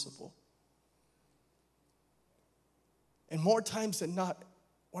merciful. And more times than not,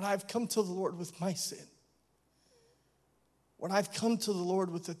 when I've come to the Lord with my sin, when I've come to the Lord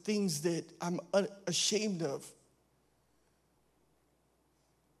with the things that I'm ashamed of,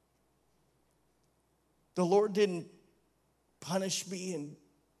 the Lord didn't punish me and,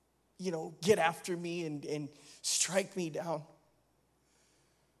 get after me and strike me down.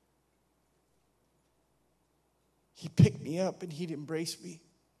 He picked me up and he'd embrace me.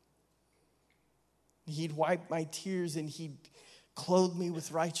 He'd wipe my tears and he'd clothe me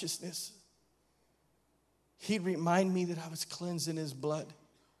with righteousness. He'd remind me that I was cleansed in his blood.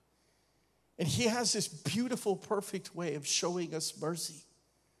 And he has this beautiful, perfect way of showing us mercy.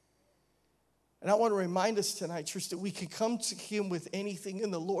 And I want to remind us tonight, church, that we can come to him with anything,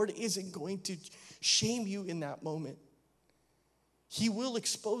 and the Lord isn't going to shame you in that moment. He will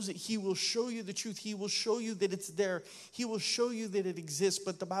expose it. He will show you the truth. He will show you that it's there. He will show you that it exists.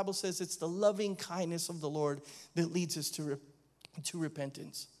 But the Bible says it's the loving kindness of the Lord that leads us to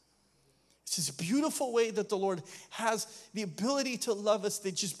repentance. It's this beautiful way that the Lord has the ability to love us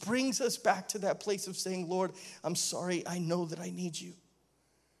that just brings us back to that place of saying, Lord, I'm sorry. I know that I need you.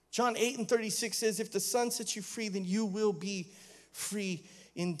 John 8:36 says, if the Son sets you free, then you will be free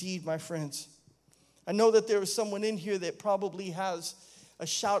indeed, my friends. I know that there is someone in here that probably has a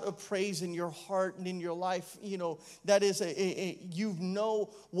shout of praise in your heart and in your life. You know, that is you know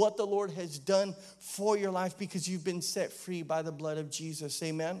what the Lord has done for your life because you've been set free by the blood of Jesus.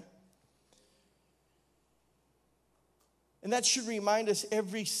 Amen. And that should remind us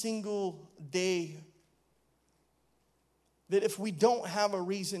every single day that if we don't have a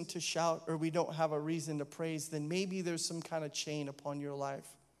reason to shout or we don't have a reason to praise, then maybe there's some kind of chain upon your life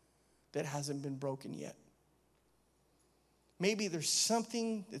that hasn't been broken yet. Maybe there's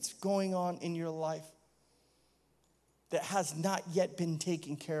something that's going on in your life that has not yet been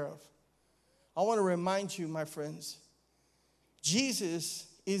taken care of. I want to remind you, my friends, Jesus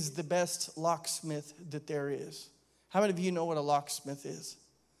is the best locksmith that there is. How many of you know what a locksmith is?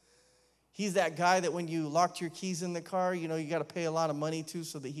 He's that guy that when you locked your keys in the car, you know, you got to pay a lot of money to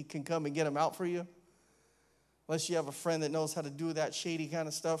so that he can come and get them out for you. Unless you have a friend that knows how to do that shady kind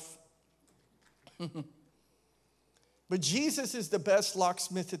of stuff. But Jesus is the best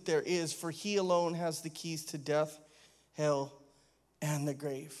locksmith that there is, for he alone has the keys to death, hell, and the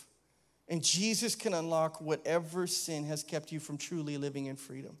grave. And Jesus can unlock whatever sin has kept you from truly living in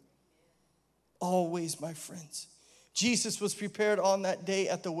freedom. Always, my friends. Jesus was prepared on that day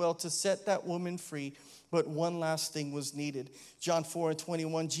at the well to set that woman free, but one last thing was needed. John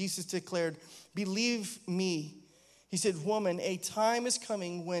 4:21, Jesus declared, believe me. He said, woman, a time is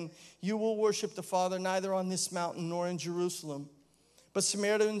coming when you will worship the Father neither on this mountain nor in Jerusalem. But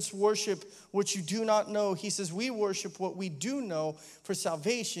Samaritans worship what you do not know. He says, we worship what we do know, for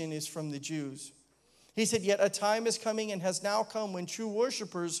salvation is from the Jews. He said, yet a time is coming and has now come when true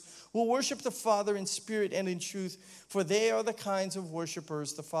worshipers will worship the Father in spirit and in truth, for they are the kinds of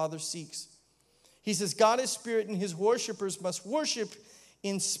worshipers the Father seeks. He says, God is spirit, and his worshipers must worship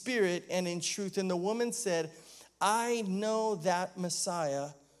in spirit and in truth. And the woman said, I know that Messiah,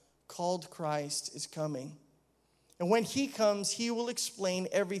 called Christ, is coming. And when he comes, he will explain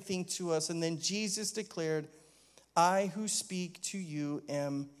everything to us. And then Jesus declared, I who speak to you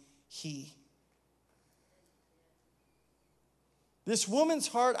am he. This woman's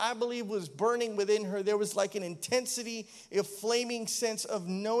heart, I believe, was burning within her. There was like an intensity, a flaming sense of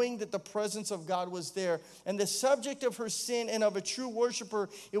knowing that the presence of God was there. And the subject of her sin and of a true worshiper,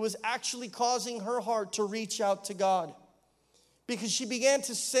 it was actually causing her heart to reach out to God. Because she began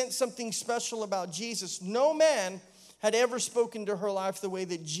to sense something special about Jesus. No man had ever spoken to her life the way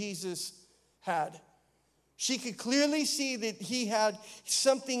that Jesus had. She could clearly see that he had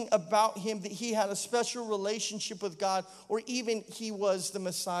something about him, that he had a special relationship with God, or even he was the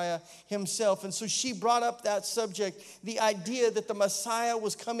Messiah himself. And so she brought up that subject, the idea that the Messiah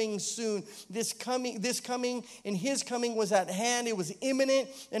was coming soon. This coming and his coming was at hand. It was imminent,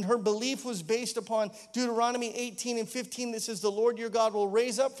 and her belief was based upon Deuteronomy 18:15 that says, the Lord your God will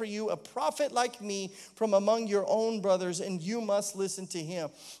raise up for you a prophet like me from among your own brothers, and you must listen to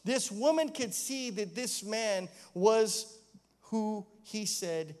him. This woman could see that this man was who he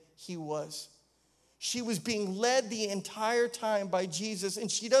said he was. She was being led the entire time by Jesus,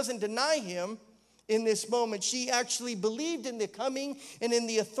 and she doesn't deny him in this moment. She actually believed in the coming and in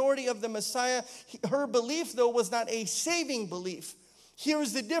the authority of the Messiah. Her belief, though, was not a saving belief. Here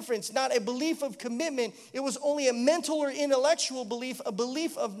is the difference. Not a belief of commitment. It was only a mental or intellectual belief, a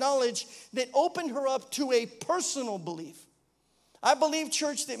belief of knowledge that opened her up to a personal belief. I believe,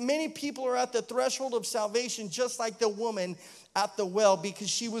 church, that many people are at the threshold of salvation just like the woman at the well, because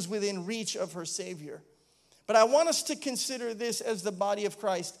she was within reach of her Savior. But I want us to consider this as the body of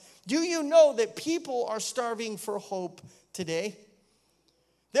Christ. Do you know that people are starving for hope today?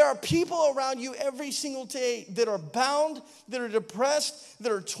 There are people around you every single day that are bound, that are depressed,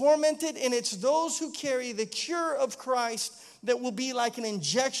 that are tormented, and it's those who carry the cure of Christ that will be like an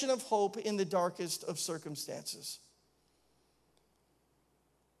injection of hope in the darkest of circumstances.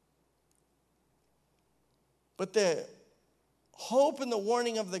 But the hope and the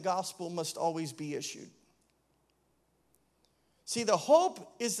warning of the gospel must always be issued. See, the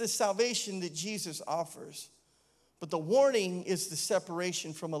hope is the salvation that Jesus offers, but the warning is the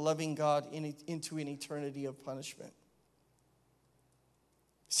separation from a loving God into an eternity of punishment.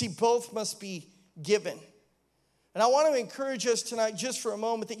 See, both must be given. And I want to encourage us tonight, just for a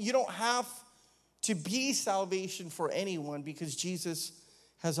moment, that you don't have to be salvation for anyone because Jesus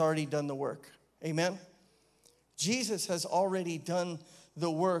has already done the work. Amen? Jesus has already done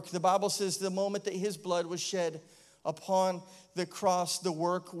the work. The Bible says the moment that his blood was shed upon the cross, the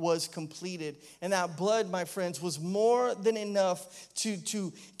work was completed. And that blood, my friends, was more than enough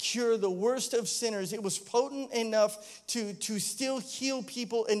to cure the worst of sinners. It was potent enough to still heal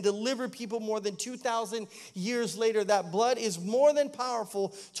people and deliver people more than 2,000 years later. That blood is more than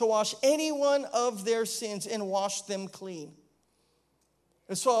powerful to wash any one of their sins and wash them clean.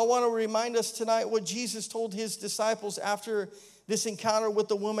 And so I want to remind us tonight what Jesus told his disciples after this encounter with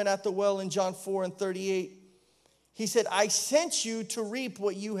the woman at the well in John 4:38. He said, I sent you to reap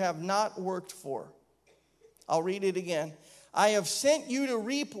what you have not worked for. I'll read it again. I have sent you to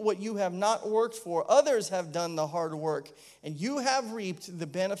reap what you have not worked for. Others have done the hard work, and you have reaped the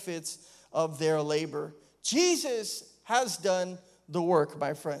benefits of their labor. Jesus has done the work,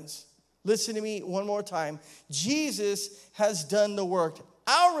 my friends. Listen to me one more time. Jesus has done the work.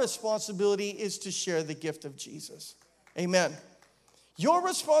 Our responsibility is to share the gift of Jesus. Amen. Your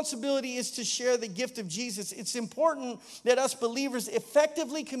responsibility is to share the gift of Jesus. It's important that us believers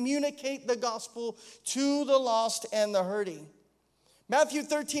effectively communicate the gospel to the lost and the hurting. Matthew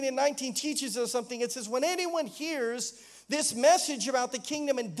 13:19 teaches us something. It says, when anyone hears this message about the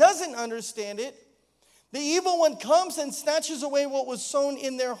kingdom and doesn't understand it, the evil one comes and snatches away what was sown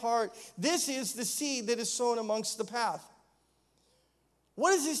in their heart. This is the seed that is sown amongst the path.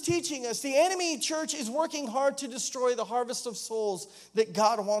 What is this teaching us? The enemy church is working hard to destroy the harvest of souls that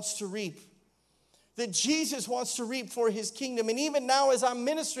God wants to reap, that Jesus wants to reap for his kingdom. And even now, as I'm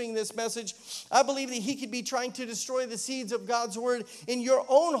ministering this message, I believe that he could be trying to destroy the seeds of God's word in your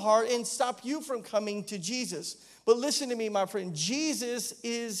own heart and stop you from coming to Jesus. But listen to me, my friend. Jesus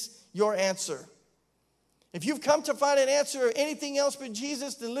is your answer. If you've come to find an answer or anything else but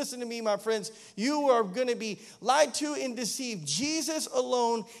Jesus, then listen to me, my friends. You are going to be lied to and deceived. Jesus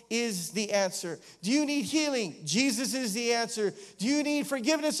alone is the answer. Do you need healing? Jesus is the answer. Do you need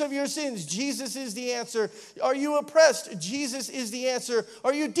forgiveness of your sins? Jesus is the answer. Are you oppressed? Jesus is the answer.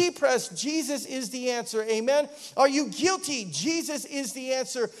 Are you depressed? Jesus is the answer. Amen. Are you guilty? Jesus is the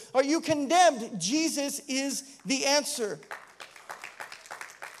answer. Are you condemned? Jesus is the answer.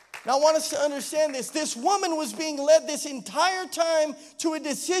 Now, I want us to understand this. This woman was being led this entire time to a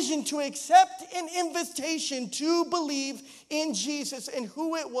decision to accept an invitation to believe in Jesus and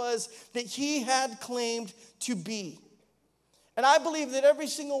who it was that he had claimed to be. And I believe that every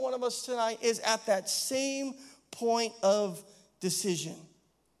single one of us tonight is at that same point of decision.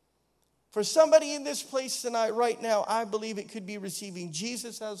 For somebody in this place tonight, right now, I believe it could be receiving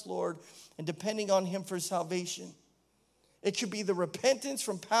Jesus as Lord and depending on him for salvation. It could be the repentance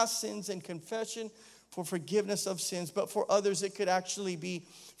from past sins and confession for forgiveness of sins. But for others, it could actually be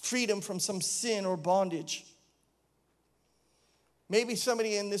freedom from some sin or bondage. Maybe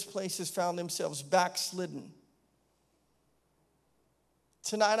somebody in this place has found themselves backslidden.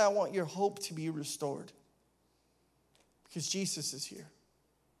 Tonight, I want your hope to be restored because Jesus is here.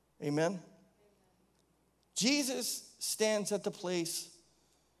 Amen? Jesus stands at the place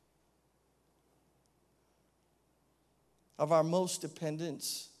of our most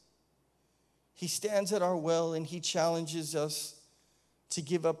dependence. He stands at our well and he challenges us to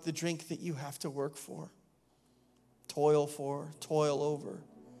give up the drink that you have to work for, toil over,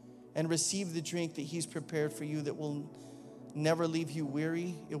 and receive the drink that he's prepared for you that will never leave you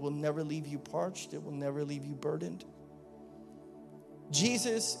weary. It will never leave you parched. It will never leave you burdened.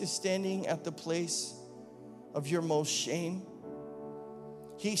 Jesus is standing at the place of your most shame.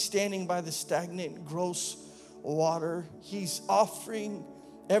 He's standing by the stagnant, gross water. He's offering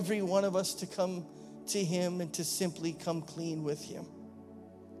every one of us to come to him and to simply come clean with him.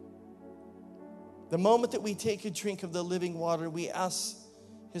 The moment that we take a drink of the living water, we ask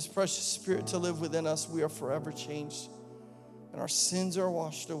his precious spirit to live within us, we are forever changed. And our sins are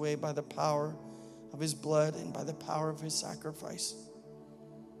washed away by the power of his blood and by the power of his sacrifice.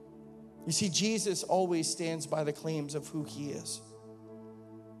 You see, Jesus always stands by the claims of who he is.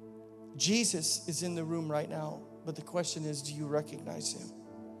 Jesus is in the room right now, but the question is, do you recognize him?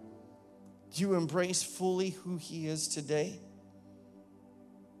 Do you embrace fully who he is today?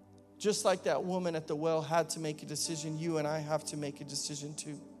 Just like that woman at the well had to make a decision, you and I have to make a decision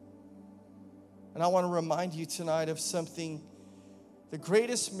too. And I want to remind you tonight of something. The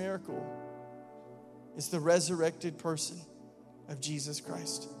greatest miracle is the resurrected person of Jesus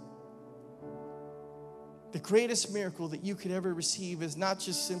Christ. The greatest miracle that you could ever receive is not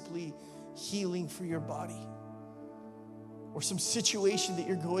just simply healing for your body. or some situation that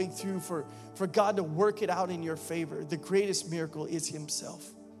you're going through for God to work it out in your favor, the greatest miracle is himself.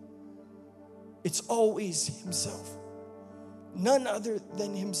 It's always himself. None other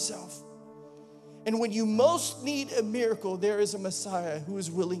than himself. And when you most need a miracle, there is a Messiah who is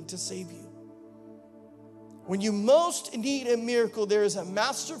willing to save you. When you most need a miracle, there is a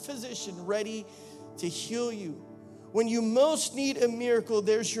master physician ready to heal you. When you most need a miracle,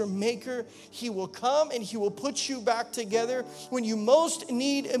 there's your maker. He will come and he will put you back together. When you most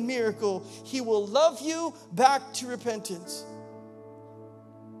need a miracle, he will love you back to repentance.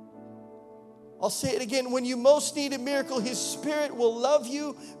 I'll say it again. When you most need a miracle, his Spirit will love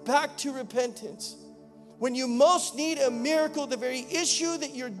you back to repentance. When you most need a miracle, the very issue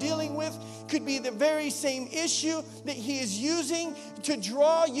that you're dealing with could be the very same issue that he is using to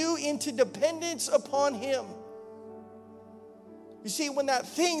draw you into dependence upon him. You see, when that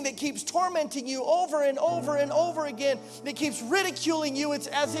thing that keeps tormenting you over and over and over again, that keeps ridiculing you, it's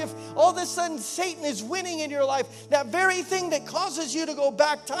as if all of a sudden Satan is winning in your life. That very thing that causes you to go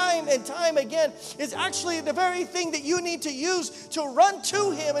back time and time again is actually the very thing that you need to use to run to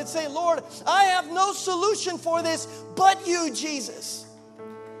him and say, Lord, I have no solution for this but you, Jesus.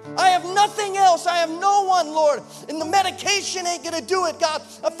 I have nothing else. I have no one, Lord. And the medication ain't going to do it, God.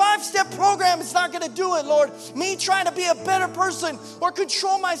 A 5-step program is not going to do it, Lord. Me trying to be a better person or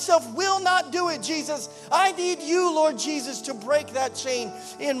control myself will not do it, Jesus. I need you, Lord Jesus, to break that chain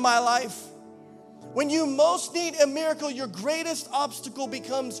in my life. When you most need a miracle, your greatest obstacle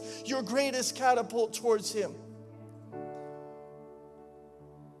becomes your greatest catapult towards him.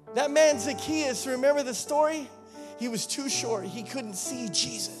 That man Zacchaeus, remember the story? He was too short. He couldn't see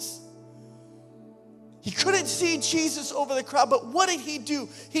Jesus. He couldn't see Jesus over the crowd. But what did he do?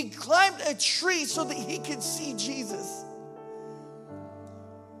 He climbed a tree so that he could see Jesus.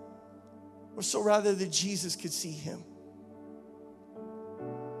 Or so rather that Jesus could see him.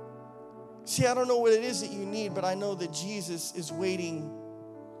 See, I don't know what it is that you need, but I know that Jesus is waiting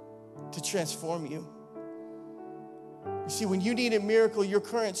to transform you. You see, when you need a miracle, your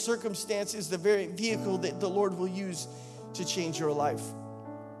current circumstance is the very vehicle that the Lord will use to change your life.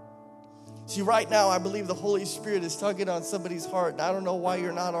 See, right now, I believe the Holy Spirit is tugging on somebody's heart, and I don't know why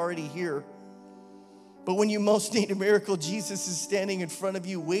you're not already here. But when you most need a miracle, Jesus is standing in front of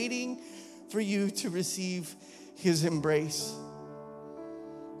you, waiting for you to receive his embrace.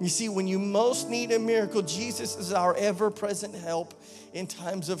 You see, when you most need a miracle, Jesus is our ever-present help in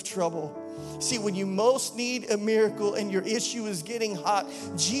times of trouble. See, when you most need a miracle and your issue is getting hot,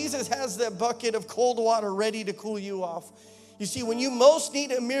 Jesus has that bucket of cold water ready to cool you off. You see, when you most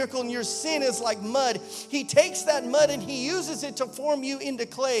need a miracle and your sin is like mud, he takes that mud and he uses it to form you into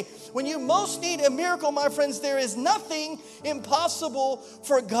clay. When you most need a miracle, my friends, there is nothing impossible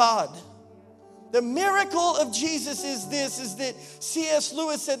for God. The miracle of Jesus is that C.S.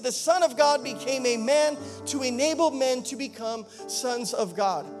 Lewis said the Son of God became a man to enable men to become sons of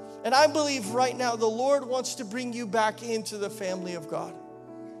God. And I believe right now the Lord wants to bring you back into the family of God.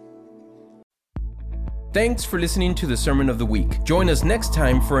 Thanks for listening to the Sermon of the Week. Join us next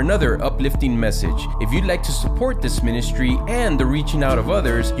time for another uplifting message. If you'd like to support this ministry and the reaching out of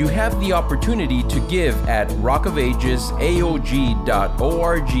others, you have the opportunity to give at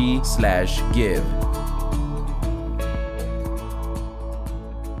rockofagesaog.org/give.